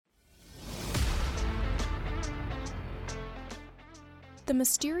The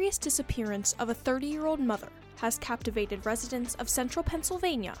mysterious disappearance of a 30-year-old mother has captivated residents of central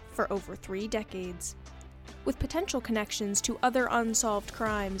Pennsylvania for over 3 decades. With potential connections to other unsolved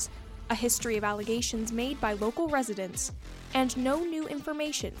crimes, a history of allegations made by local residents, and no new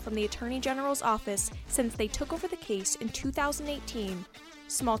information from the Attorney General's office since they took over the case in 2018,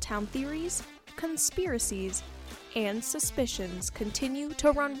 small-town theories, conspiracies, and suspicions continue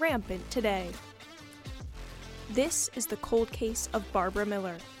to run rampant today. This is the cold case of Barbara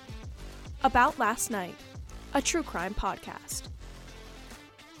Miller. About Last Night, a true crime podcast.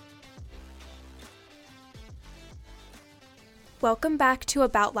 Welcome back to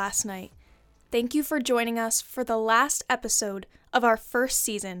About Last Night. Thank you for joining us for the last episode of our first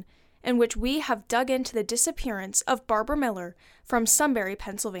season, in which we have dug into the disappearance of Barbara Miller from Sunbury,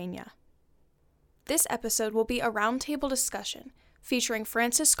 Pennsylvania. This episode will be a roundtable discussion featuring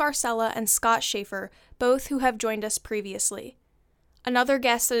Francis Scarcella and Scott Schaeffer, both who have joined us previously. Another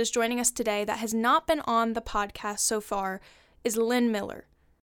guest that is joining us today that has not been on the podcast so far is Lynn Miller.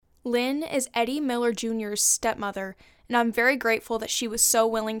 Lynn is Eddie Miller Jr.'s stepmother, and I'm very grateful that she was so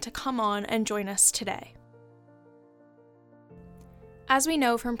willing to come on and join us today. As we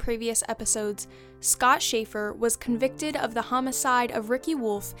know from previous episodes, Scott Schaeffer was convicted of the homicide of Ricky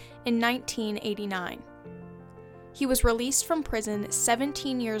Wolf in 1989. He was released from prison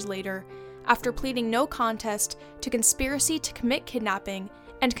 17 years later after pleading no contest to conspiracy to commit kidnapping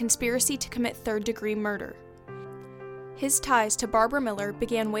and conspiracy to commit third-degree murder. His ties to Barbara Miller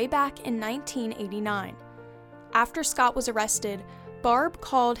began way back in 1989. After Scott was arrested, Barb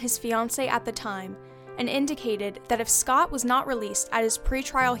called his fiancée at the time and indicated that if Scott was not released at his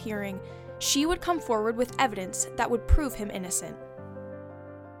pretrial hearing, she would come forward with evidence that would prove him innocent.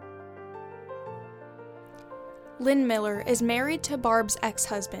 Lynn Miller is married to Barb's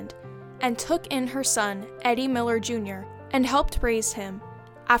ex-husband and took in her son, Eddie Miller Jr., and helped raise him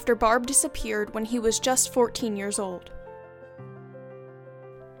after Barb disappeared when he was just 14 years old.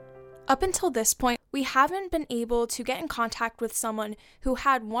 Up until this point, we haven't been able to get in contact with someone who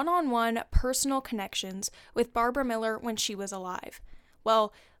had one-on-one personal connections with Barbara Miller when she was alive.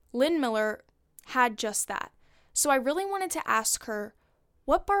 Well, Lynn Miller had just that. So I really wanted to ask her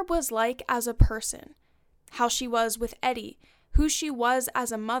what Barb was like as a person, how she was with Eddie, who she was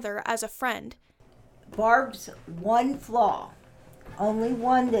as a mother, as a friend. Barb's one flaw, only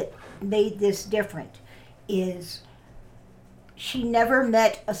one that made this different, is she never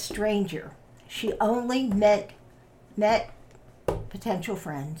met a stranger. She only met potential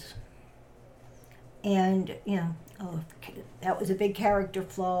friends. And, that was a big character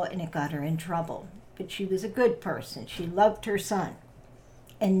flaw and it got her in trouble. But she was a good person. She loved her son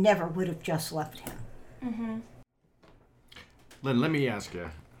and never would have just left him. Mm-hmm. Lynn, let me ask you,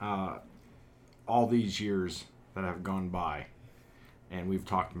 all these years that have gone by, and we've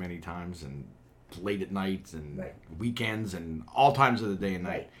talked many times, and late at nights, and right. Weekends, and all times of the day and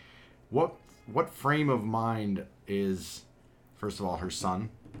night, right. What frame of mind is, first of all, her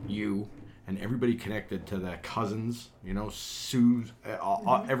son, you, and everybody connected to the cousins, Sue,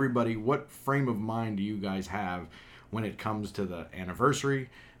 everybody, what frame of mind do you guys have when it comes to the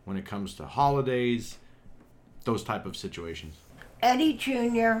anniversary, when it comes to holidays, those type of situations? Eddie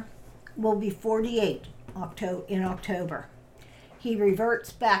Jr. will be 48 in October. He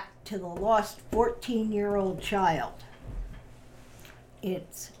reverts back to the lost 14-year-old child.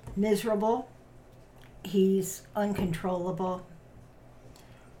 It's miserable. He's uncontrollable.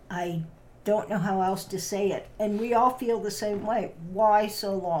 I don't know how else to say it. And we all feel the same way. Why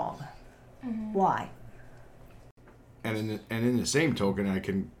so long? Mm-hmm. Why? And in the same token, I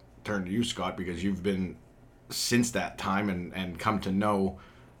can turn to you, Scott, because you've been since that time and come to know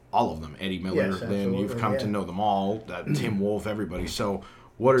all of them. Eddie Miller, yes, Lynn, you've come to know them all. Tim Wolf, everybody. So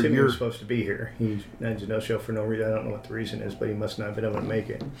what are Tim was supposed to be here. He had a no-show for no reason. I don't know what the reason is, but he must not have been able to make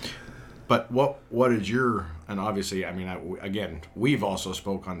it. But what is your, and obviously, again, we've also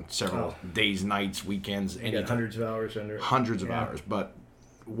spoke on several days, nights, weekends. Got hundreds of hours under it. Hundreds of hours. But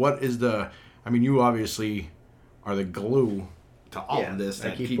what is you obviously are the glue to all of this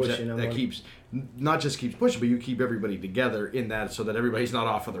that keeps not just keeps pushing, but you keep everybody together in that so that everybody's not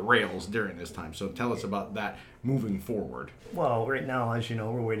off of the rails during this time. So tell us about that moving forward. Well, right now, as you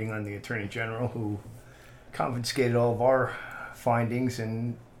know, we're waiting on the Attorney General, who confiscated all of our findings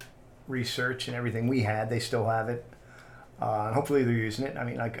and research and everything we had. They still have it. And hopefully they're using it.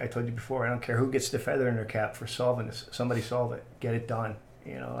 Like I told you before, I don't care who gets the feather in their cap for solving this. Somebody solve it. Get it done.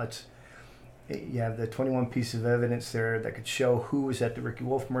 You have the 21 pieces of evidence there that could show who was at the Ricky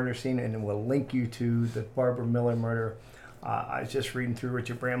Wolf murder scene, and it will link you to the Barbara Miller murder. I was just reading through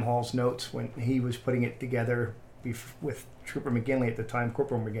Richard Bramhall's notes when he was putting it together with Trooper McGinley at the time,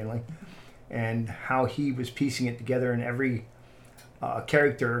 Corporal McGinley, and how he was piecing it together, and every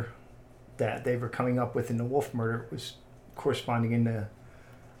character that they were coming up with in the Wolf murder was corresponding in the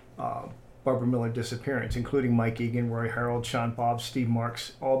Barbara Miller disappearance, including Mike Egan, Roy Harold, Sean Bob, Steve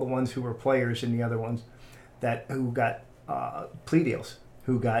Marks, all the ones who were players and the other ones who got plea deals,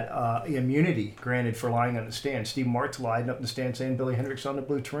 who got immunity granted for lying on the stand. Steve Marks lied up in the stand saying Billy Hendricks on the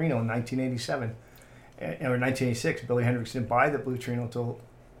Blue Torino in 1987. Or 1986. Billy Hendricks didn't buy the Blue Torino until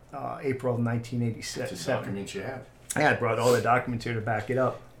April of 1987. That's the documents you have. Yeah, I brought all the documents here to back it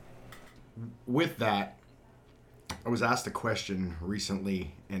up. With that, I was asked a question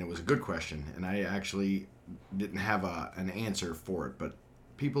recently, and it was a good question, and I actually didn't have an answer for it, but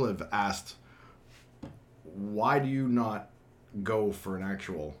people have asked, why do you not go for an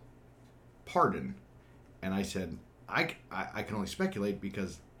actual pardon? And I said, I can only speculate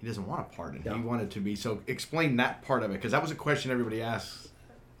because he doesn't want a pardon. No. He wanted to be, so explain that part of it, because that was a question everybody asks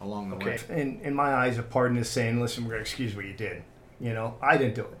along the way. In my eyes, a pardon is saying, listen, we're going to excuse what you did. I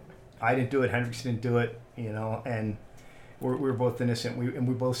didn't do it. I didn't do it. Hendricks didn't do it, and we were both innocent.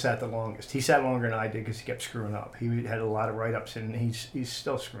 We both sat the longest. He sat longer than I did because he kept screwing up. He had a lot of write-ups, and he's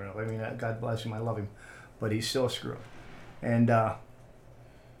still screwing up. I mean, God bless him. I love him. But he's still a screw up. And I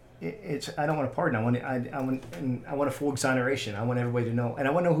don't want a pardon. I want a full exoneration. I want everybody to know, and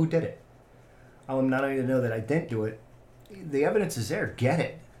I want to know who did it. I want not only to know that I didn't do it. The evidence is there. Get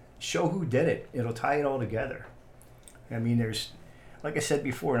it. Show who did it. It'll tie it all together. I mean, there's, like I said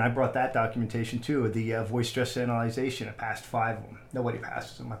before, and I brought that documentation too, of the voice stress analyzation. I passed 5 of them. Nobody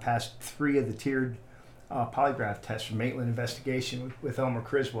passes them. I passed 3 of the tiered polygraph tests from Maitland investigation with Elmer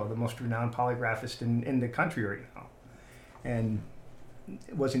Criswell, the most renowned polygraphist in the country right now. And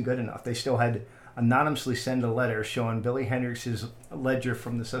it wasn't good enough. They still had anonymously send a letter showing Billy Hendricks' ledger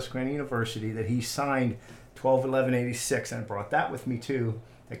from the Susquehanna University that he signed 12/11/86, and I brought that with me too.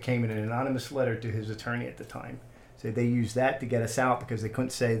 That came in an anonymous letter to his attorney at the time. So they used that to get us out because they couldn't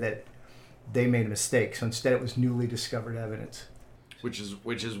say that they made a mistake. So instead, it was newly discovered evidence. Which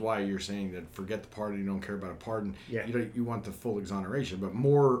is why you're saying that forget the pardon, you don't care about a pardon. Yeah. You want the full exoneration, but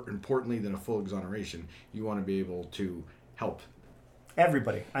more importantly than a full exoneration, you want to be able to help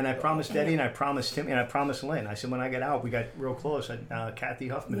everybody. And I promised Eddie, and I promised Tim, and I promised Lynn. I said when I got out, we got real close. Kathy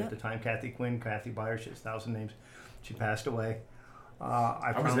Huffman at the time, Kathy Quinn, Kathy Byers, she has 1,000 names. She passed away.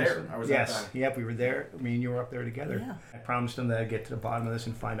 I was there. I was at yes, that. yep, we were there. Me and you were up there together. Yeah. I promised them that I'd get to the bottom of this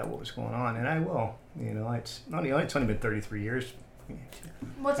and find out what was going on, and I will. It's only been 33 years.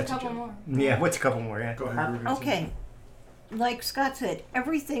 What's That's a couple more? Yeah, what's a couple more? Yeah, Go ahead. Ruby. Okay, like Scott said,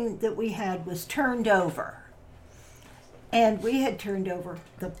 everything that we had was turned over. And we had turned over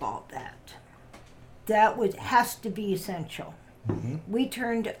the ball bat. That has to be essential. Mm-hmm. We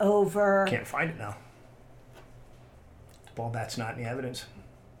turned over... Can't find it now. The ball bat's not in the evidence.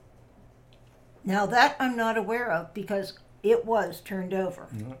 Now that I'm not aware of because it was turned over.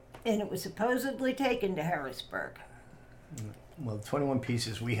 Mm-hmm. And it was supposedly taken to Harrisburg. Well, the 21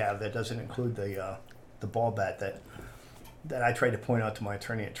 pieces we have, that doesn't include the ball bat that I tried to point out to my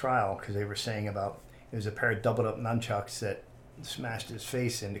attorney at trial because they were saying about it was a pair of doubled up nunchucks that smashed his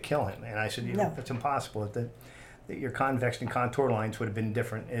face in to kill him. And I said, No. That's impossible. That your convex and contour lines would have been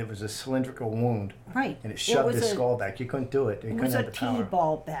different. It was a cylindrical wound. Right. And it shoved his skull back. You couldn't do it. It was a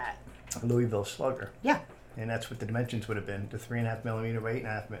T-ball bat. Louisville Slugger. Yeah. And that's what the dimensions would have been, to 3.5 millimeter by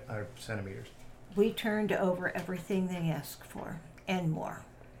 8.5 centimeters. We turned over everything they asked for and more.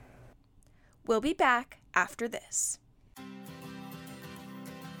 We'll be back after this.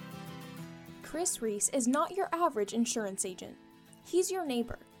 Chris Reese is not your average insurance agent. He's your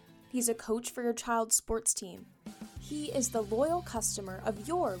neighbor. He's a coach for your child's sports team. He is the loyal customer of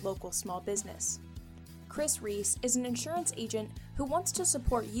your local small business. Chris Reese is an insurance agent who wants to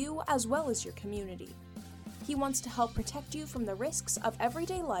support you as well as your community. He wants to help protect you from the risks of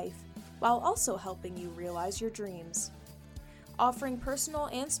everyday life while also helping you realize your dreams. Offering personal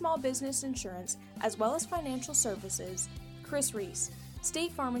and small business insurance as well as financial services, Chris Reese,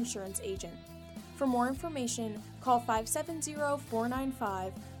 State Farm Insurance Agent. For more information, call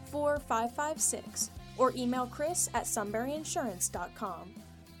 570-495-4556 or email Chris at sunburyinsurance.com.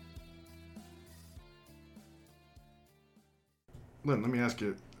 Lynn, let me ask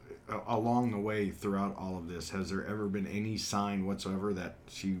you, along the way throughout all of this, has there ever been any sign whatsoever that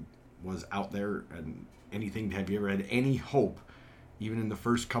she was out there and anything? Have you ever had any hope, even in the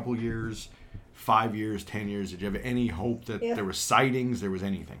first couple years, 5 years, 10 years, did you have any hope that there was sightings, there was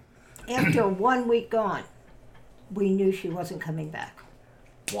anything? After 1 week gone, we knew she wasn't coming back.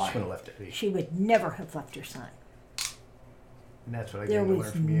 Why? She would have left it. She would never have left her son. And that's what I There came to was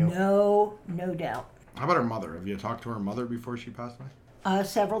learn from you. no doubt. How about her mother? Have you talked to her mother before she passed away?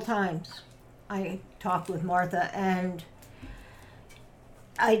 Several times. I talked with Martha, and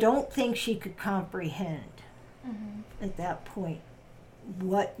I don't think she could comprehend at that point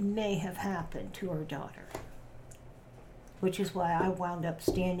what may have happened to her daughter, which is why I wound up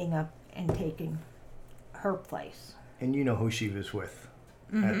standing up and taking her place. And you know who she was with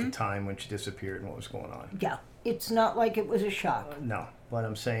at the time when she disappeared and what was going on. Yeah, it's not like it was a shock. No, but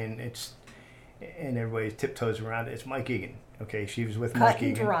I'm saying and everybody tiptoes around it. It's Mike Egan. Okay, she was with Mike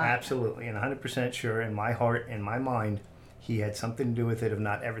Egan. Dry. Absolutely, and 100% sure in my heart, in my mind, he had something to do with it, if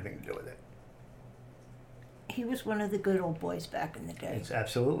not everything to do with it. He was one of the good old boys back in the day. It's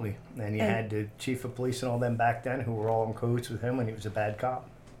absolutely. And you had the chief of police and all them back then who were all in cahoots with him when he was a bad cop.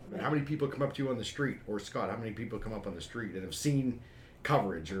 How many people come up to you on the street, or Scott, how many people come up on the street and have seen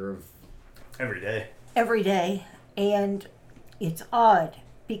coverage or have... Every day. Every day, and it's odd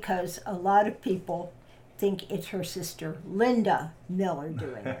because a lot of people think it's her sister Linda Miller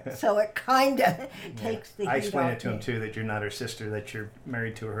doing it. So it kind of takes the heat off. I explained it to him too, that you're not her sister, that you're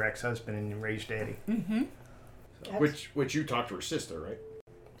married to her ex-husband and you raised daddy. Mm-hmm. So. Which you talked to her sister, right?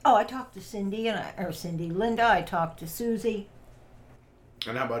 Oh, I talked to Linda. I talked to Susie.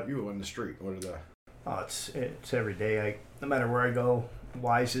 And how about you on the street? What are the... Oh, it's every day. No matter where I go,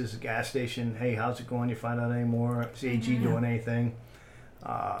 Wise's, gas station, hey, how's it going? You find out any more? Is AG doing anything?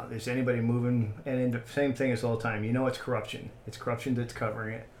 Is anybody moving? And the same thing as all the time. You know it's corruption. It's corruption that's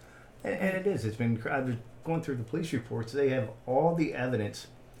covering it. And it is. I've been going through the police reports. They have all the evidence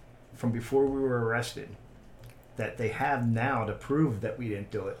from before we were arrested that they have now to prove that we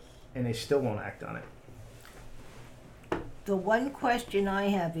didn't do it. And they still won't act on it. The one question I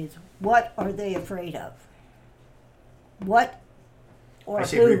have is, what are they afraid of? What or I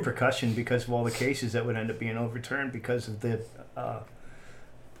say who? repercussion because of all the cases that would end up being overturned because of the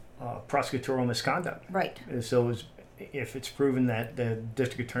prosecutorial misconduct. Right. So if it's proven that the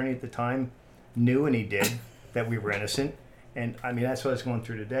district attorney at the time knew, and he did, that we were innocent, and I mean that's what I was going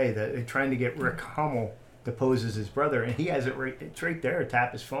through today, that they're trying to get Rick Hummel deposed as his brother, and he has it right, it's right there,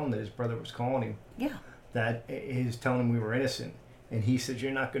 tap his phone that his brother was calling him. Yeah. That he's telling him we were innocent. And he said,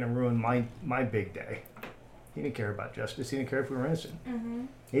 you're not going to ruin my big day. He didn't care about justice. He didn't care if we were innocent. Mm-hmm.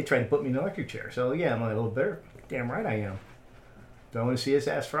 He tried to put me in the electric chair. So, yeah, I'm a little bitter. Damn right I am. Do I want to see his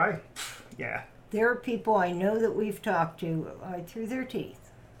ass fry? Yeah. There are people I know that we've talked to through their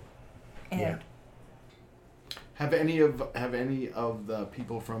teeth. And yeah. Have any of the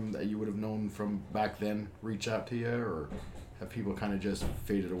people from that you would have known from back then reach out to you, or have people kind of just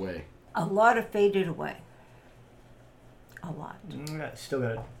faded away? A lot have faded away. A lot. Still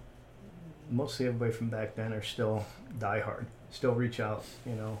got mostly everybody from back then are still diehard. Still reach out,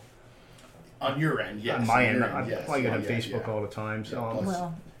 you know. On your end, yes. On my end, yes. I get on Facebook all the time. So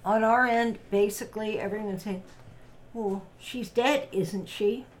well, on our end, basically everyone's saying, "Well, she's dead, isn't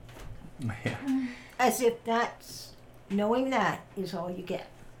she?" Yeah. As if knowing that is all you get.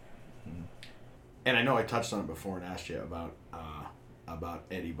 And I know I touched on it before and asked you about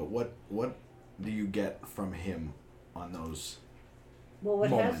Eddie, but what do you get from him on those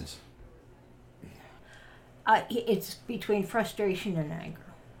moments? It's between frustration and anger.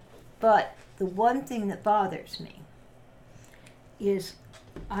 But the one thing that bothers me is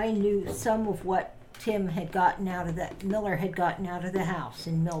I knew some of what Miller had gotten out of the house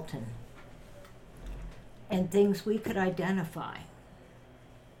in Milton. And things we could identify.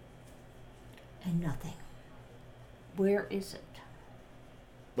 And nothing. Where is it?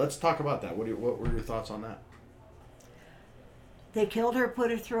 Let's talk about that. What were your thoughts on that? They killed her,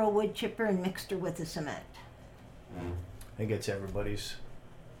 put her through a wood chipper, and mixed her with the cement. I think it's everybody's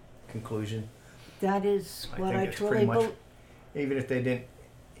conclusion. That is what I truly believe. Even if they didn't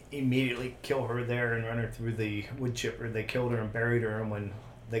immediately kill her there and run her through the wood chipper, they killed her and buried her, and when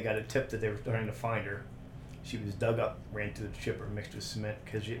they got a tip that they were trying to find her, she was dug up, ran through the chipper, mixed with cement.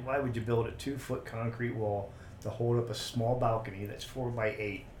 Because why would you build a 2-foot concrete wall to hold up a small balcony that's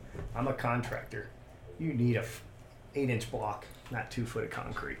 4x8? I'm a contractor. You need a 8-inch block, not 2 foot of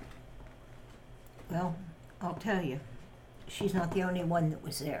concrete. Well, I'll tell you, she's not the only one that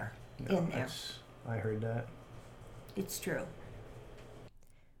was there. In there. I heard that. It's true.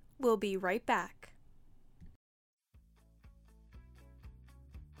 We'll be right back.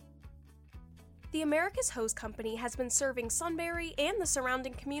 The America's Hose Company has been serving Sunbury and the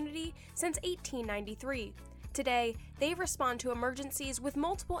surrounding community since 1893. Today, they respond to emergencies with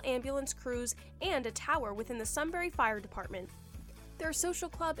multiple ambulance crews and a tower within the Sunbury Fire Department. Their social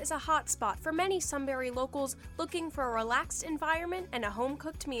club is a hot spot for many Sunbury locals looking for a relaxed environment and a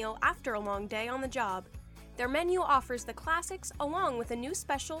home-cooked meal after a long day on the job. Their menu offers the classics along with a new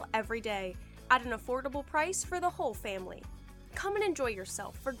special every day. at an affordable price for the whole family. Come and enjoy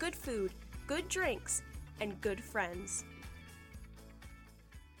yourself for good food, good drinks, and good friends.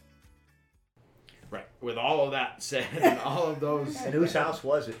 Right. With all of that said, and all of those. And whose house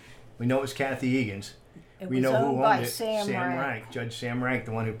was it? We know it was Kathy Egan's. It We was know who owned owned by it. Sam Rank. Judge Sam Rank,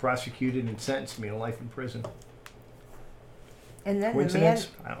 the one who prosecuted and sentenced me to life in prison. And then Coincidence?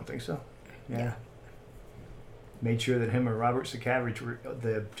 the man, I don't think so. Yeah. Made sure that him and Robert Sakavage were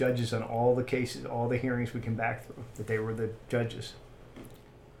the judges on all the cases, all the hearings we came back through, that they were the judges.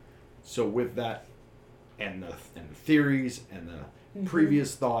 So with that, and the theories and the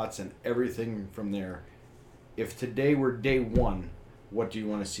previous thoughts and everything from there, if today were day one, what do you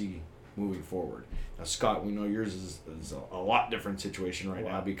want to see moving forward? Now, Scott, we know yours is a lot different situation right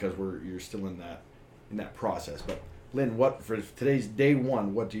now because you're still in that process. But Lynn, what for today's day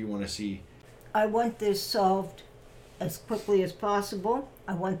one? What do you want to see? I want this solved as quickly as possible.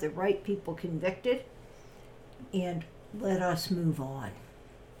 I want the right people convicted, and let us move on.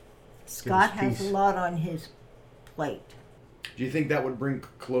 Scott has peace. a lot on his plate. Do you think that would bring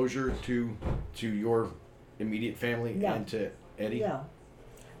closure to your immediate family Yeah. and to Eddie? Yeah.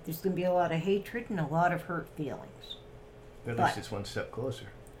 There's going to be a lot of hatred and a lot of hurt feelings. At But- least it's one step closer.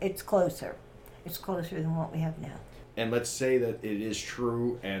 It's closer. It's closer than what we have now. And let's say that it is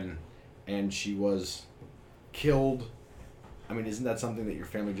true and she was killed. I mean, isn't that something that your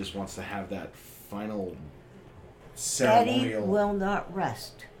family just wants to have that final Eddie ceremonial? will not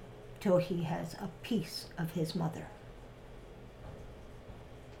rest till he has a piece of his mother.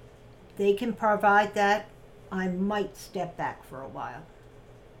 They can provide that. I might step back for a while.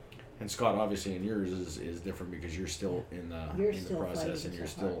 And Scott, obviously, in yours is different because you're still in the You're still process, fighting and you're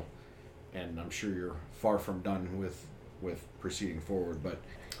so hard. still, and I'm sure you're far from done with proceeding forward. But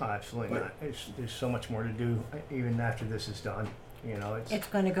Oh, absolutely But- not. There's so much more to do even after this is done. You know, It's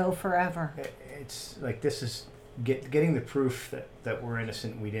going to go forever. it's like this is getting the proof that we're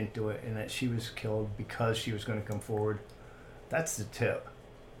innocent, we didn't do it, and that she was killed because she was going to come forward. That's the tip.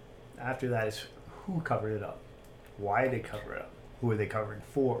 After that is who covered it up, why did they cover it up, who are they covering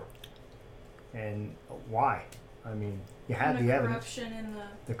for, and why. I mean, you have And the the evidence. corruption in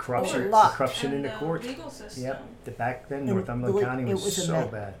The corruption, A the lot. corruption in the courts. legal system. Yep. Back then, And Northumberland believe- County it was was a so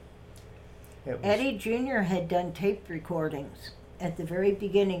mess. bad. It was, Eddie Jr. had done tape recordings at the very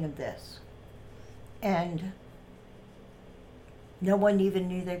beginning of this. And no one even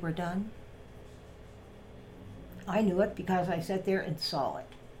knew they were done. I knew it because I sat there and saw it.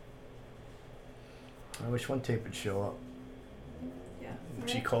 I wish one tape would show up. Yeah.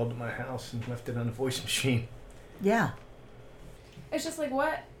 She called to my house and left it on the voice machine. Yeah. It's just like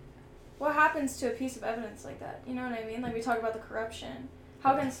what happens to a piece of evidence like that? You know what I mean? Like we talk about the corruption.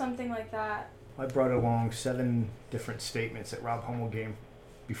 How can something like that? I brought along 7 different statements that Rob Hummel gave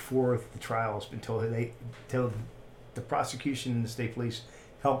before the trials until the prosecution and the state police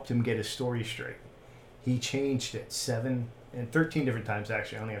helped him get his story straight. He changed it 7 and 13 different times,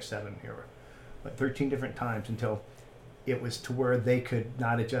 actually. I only have 7 here, but 13 different times until it was to where they could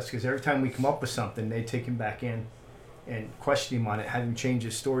not adjust. Because every time we come up with something, they'd take him back in and question him on it, have him change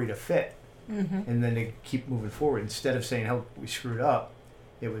his story to fit, and then they keep moving forward. Instead of saying, "Oh, we screwed up,"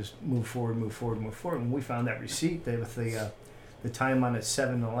 it was move forward, move forward, move forward. And we found that receipt that with the time on at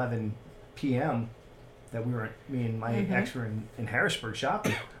 7:11 p.m. that me and my ex were in Harrisburg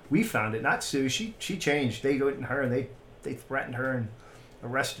shopping. We found it, not Sue. She changed. They went to her and they threatened her and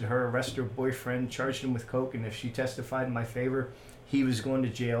arrested her boyfriend, charged him with coke, and if she testified in my favor, he was going to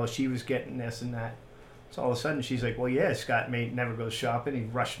jail. She was getting this and that. So all of a sudden she's like, "Well, yeah, Scott never goes shopping. He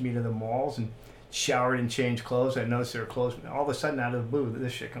rushed me to the malls and showered and changed clothes. I noticed they were clothes." All of a sudden, out of the blue,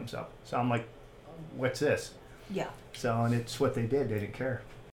 this shit comes up. So I'm like, "What's this?" Yeah. So, and it's what they did. They didn't care.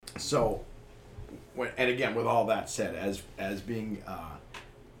 so, and again, with all that said, as being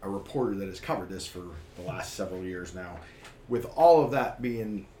a reporter that has covered this for the last several years now, with all of that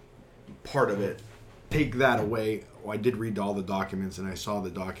being part of it, take that away. I did read all the documents, and I saw the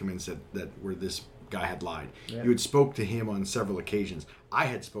documents that where this guy had lied. Yeah. You had spoke to him on several occasions. I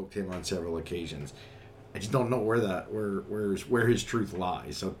had spoke to him on several occasions. I just don't know where his truth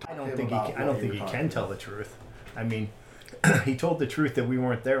lies. So I don't think he can tell the truth. I mean, he told the truth that we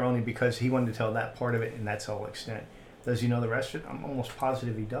weren't there only because he wanted to tell that part of it, and that's all extent. Does he know the rest of it? I'm almost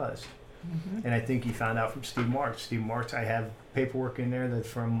positive he does. And I think he found out from Steve Marks. Steve Marks, I have paperwork in there that's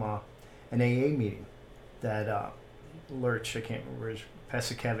from an AA meeting that Lurch, I can't remember,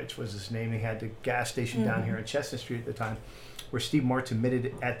 Pesikevich was his name. He had the gas station down here on Chestnut Street at the time, where Steve Marks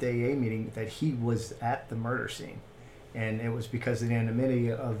admitted at the AA meeting that he was at the murder scene. And it was because of the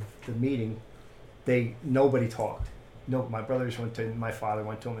anonymity of the meeting, nobody talked. no, my brothers went to, my father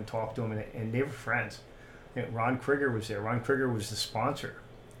went to him and talked to him, and they were friends. Ron Krieger was there. Ron Krieger was the sponsor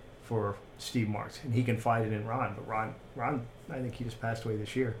for Steve Marks, and he confided in Ron. But Ron, I think he just passed away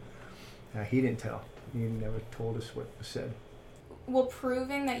this year. He didn't tell. He never told us what was said. Will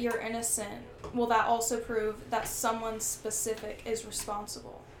proving that you're innocent, will that also prove that someone specific is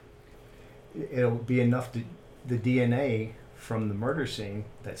responsible? It'll be enough to, the DNA from the murder scene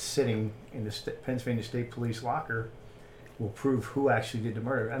that's sitting in the Pennsylvania State Police locker will prove who actually did the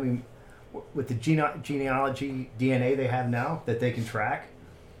murder. I mean, with the genealogy DNA they have now that they can track,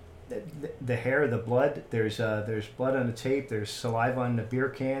 the hair, the blood, there's blood on the tape, there's saliva on the beer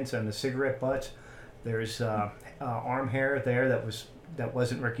cans, on the cigarette butts, there's arm hair there that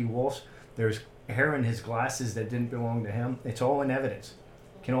wasn't Ricky Wolf's, there's hair in his glasses that didn't belong to him. It's all in evidence.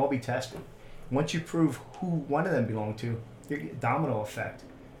 It can all be tested. Once you prove who one of them belonged to, domino effect.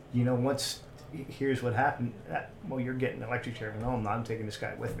 You know, once here's what happened, well, you're getting an electric chair. No, I'm not. I'm taking this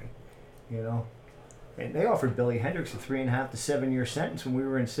guy with me. You know, and they offered Billy Hendricks a 3.5 to 7 year sentence when we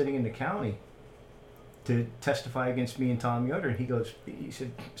were sitting in the county to testify against me and Tom Yoder. And he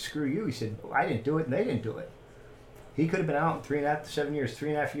said, screw you. He said, well, I didn't do it and they didn't do it. He could have been out in 3.5 to 7 years,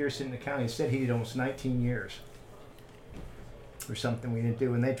 3.5 years sitting in the county. Instead, he did almost 19 years for something we didn't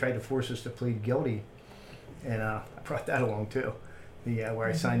do. And they tried to force us to plead guilty. And I brought that along too. Where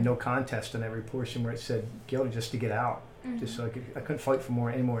I signed no contest on every portion where it said guilty just to get out. Just so I couldn't fight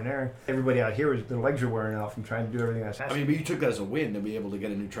for any more in there. Everybody out here, their legs were wearing out from trying to do everything I was asking. I mean, but you took that as a win to be able to get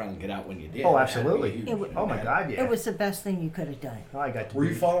a new trial and get out when you did. Oh, absolutely. Oh my God, yeah. It was the best thing you could have done. Oh, I got to. Were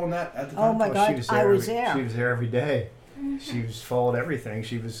you following that at the time? Oh my God, I was there. She was there every day. She was followed everything.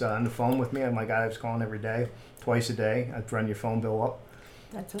 She was on the phone with me. Oh my God, I was calling every day, twice a day. I'd run your phone bill up.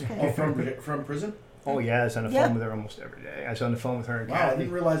 That's okay. Oh, from prison? Oh yeah, I was on the phone with her almost every day. I was on the phone with her. Wow, I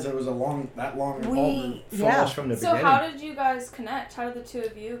didn't realize there was that long involvement. From the beginning. So how did you guys connect? How did the two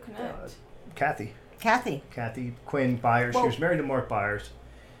of you connect? Kathy Quinn Byers. She was married to Mark Byers.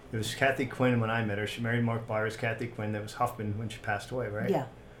 It was Kathy Quinn when I met her. She married Mark Byers. Kathy Quinn. That was Huffman when she passed away, right? Yeah.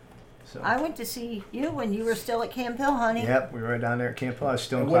 So I went to see you when you were still at Camp Hill, honey. Yep, we were down there at Camp Hill. I was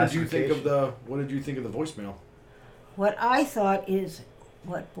still in What did you think of the voicemail? What I thought is,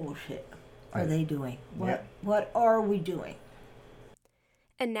 what bullshit are they doing? What are we doing?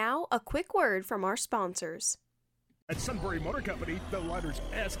 And now, a quick word from our sponsors. At Sunbury Motor Company, the letters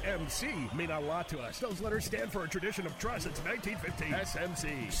SMC mean a lot to us. Those letters stand for a tradition of trust since 1915.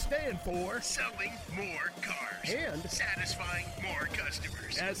 SMC stand for selling more cars and satisfying more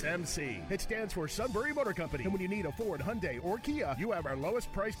customers. SMC. It stands for Sunbury Motor Company. And when you need a Ford, Hyundai, or Kia, you have our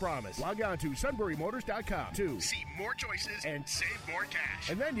lowest price promise. Log on to sunburymotors.com to see more choices and save more cash.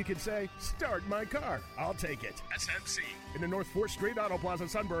 And then you can say, start my car. I'll take it. SMC. In the North 4th Street Auto Plaza,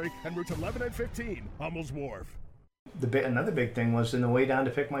 Sunbury, and routes 11 and 15, Hummel's Wharf. Another big thing was in the way down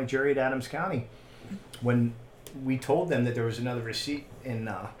to pick my jury at Adams County, when we told them that there was another receipt in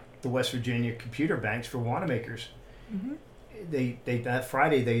the West Virginia computer banks for Wanamakers. They that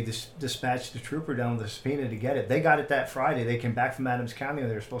Friday they dispatched the trooper down with a subpoena to get it. They got it that Friday. They came back from Adams County and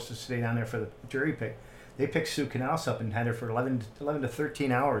they were supposed to stay down there for the jury pick. They picked Sue Canals up and had her for 11 to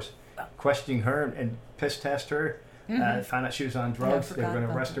 13 hours, questioning her and piss test her. Found out she was on drugs. They were going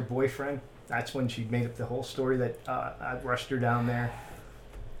to arrest her boyfriend. That's when she made up the whole story that I rushed her down there.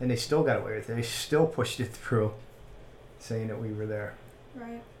 And they still got away with it. They still pushed it through, saying that we were there.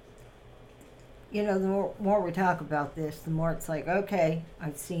 Right. You know, the more we talk about this, the more it's like, okay,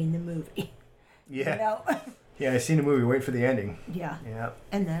 I've seen the movie. Yeah. You know? Yeah, I've seen the movie. Wait for the ending. Yeah. Yeah.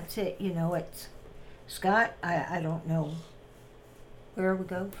 And that's it. You know, it's... Scott, I don't know where we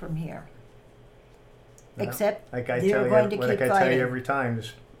go from here. No. Except like I they're tell you, going to like keep I fighting. tell you every time,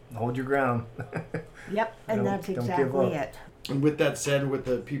 just hold your ground. Yep, and that's don't give exactly up. it. And with that said, with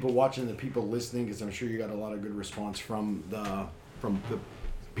the people watching, the people listening, because I'm sure you got a lot of good response from the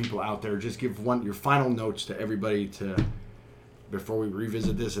people out there, just give your final notes to everybody before we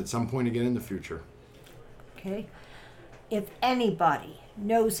revisit this at some point again in the future. Okay? If anybody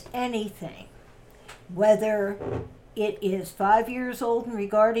knows anything, whether it is 5 years old and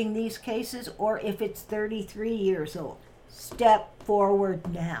regarding these cases or if it's 33 years old, step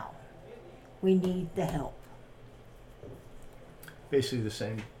forward now. We need the help. Basically the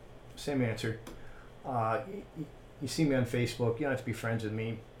same answer. You see me on Facebook, you don't have to be friends with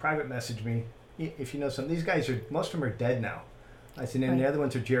me. Private message me. If you know some, these guys most of them are dead now. I said, and the other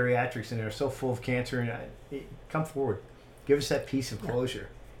ones are geriatrics and they're so full of cancer. And come forward. Give us that piece of closure.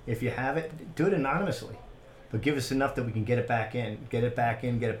 If you have it, do it anonymously. But give us enough that we can get it back in, get it back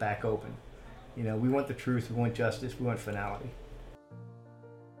open. You know, we want the truth, we want justice, we want finality.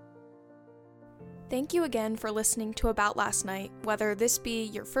 Thank you again for listening to About Last Night, whether this be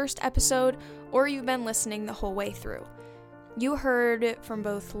your first episode or you've been listening the whole way through. You heard from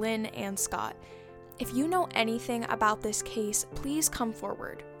both Lynn and Scott. If you know anything about this case, please come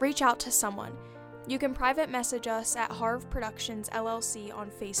forward. Reach out to someone. You can private message us at Harv Productions LLC on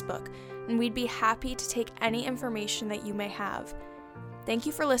Facebook, and we'd be happy to take any information that you may have. Thank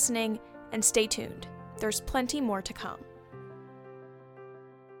you for listening, and stay tuned. There's plenty more to come.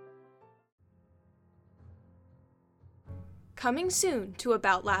 Coming soon to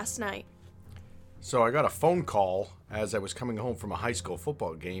About Last Night. So I got a phone call as I was coming home from a high school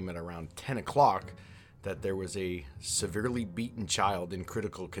football game at around 10 o'clock that there was a severely beaten child in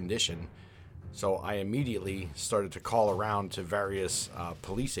critical condition. So I immediately started to call around to various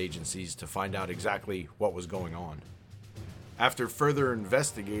police agencies to find out exactly what was going on. After further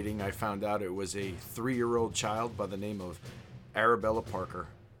investigating, I found out it was a 3-year-old child by the name of Arabella Parker.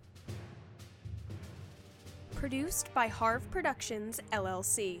 Produced by Harv Productions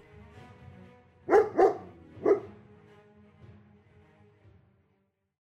LLC.